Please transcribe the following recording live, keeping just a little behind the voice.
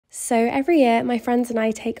So every year, my friends and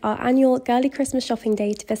I take our annual girly Christmas shopping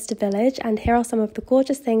day to BICESTER Village, and here are some of the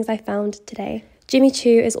gorgeous things I found today. Jimmy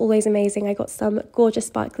Choo is always amazing. I got some gorgeous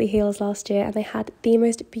sparkly heels last year and they had the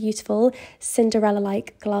most beautiful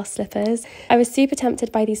Cinderella-like glass slippers. I was super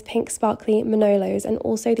tempted by these pink sparkly Manolos and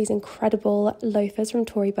also these incredible loafers from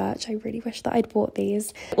Tory Burch. I really wish that I'd bought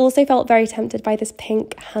these. I also felt very tempted by this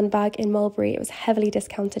pink handbag in Mulberry. It was heavily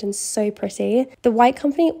discounted and so pretty. The White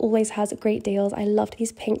Company always has great deals. I loved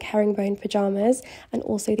these pink herringbone pajamas and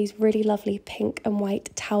also these really lovely pink and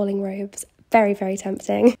white toweling robes. Very, very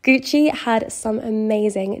tempting. Gucci had some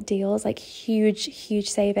amazing deals, like huge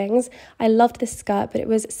savings. I loved this skirt, but it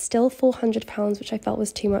was still £400, which I felt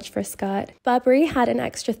was too much for a skirt. Burberry had an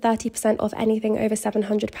extra 30% off anything over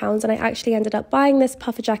 £700, and I actually ended up buying this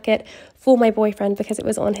puffer jacket for my boyfriend because it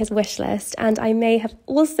was on his wish list. And I may have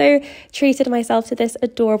also treated myself to this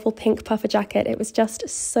adorable pink puffer jacket. It was just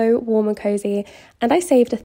so warm and cozy, and I saved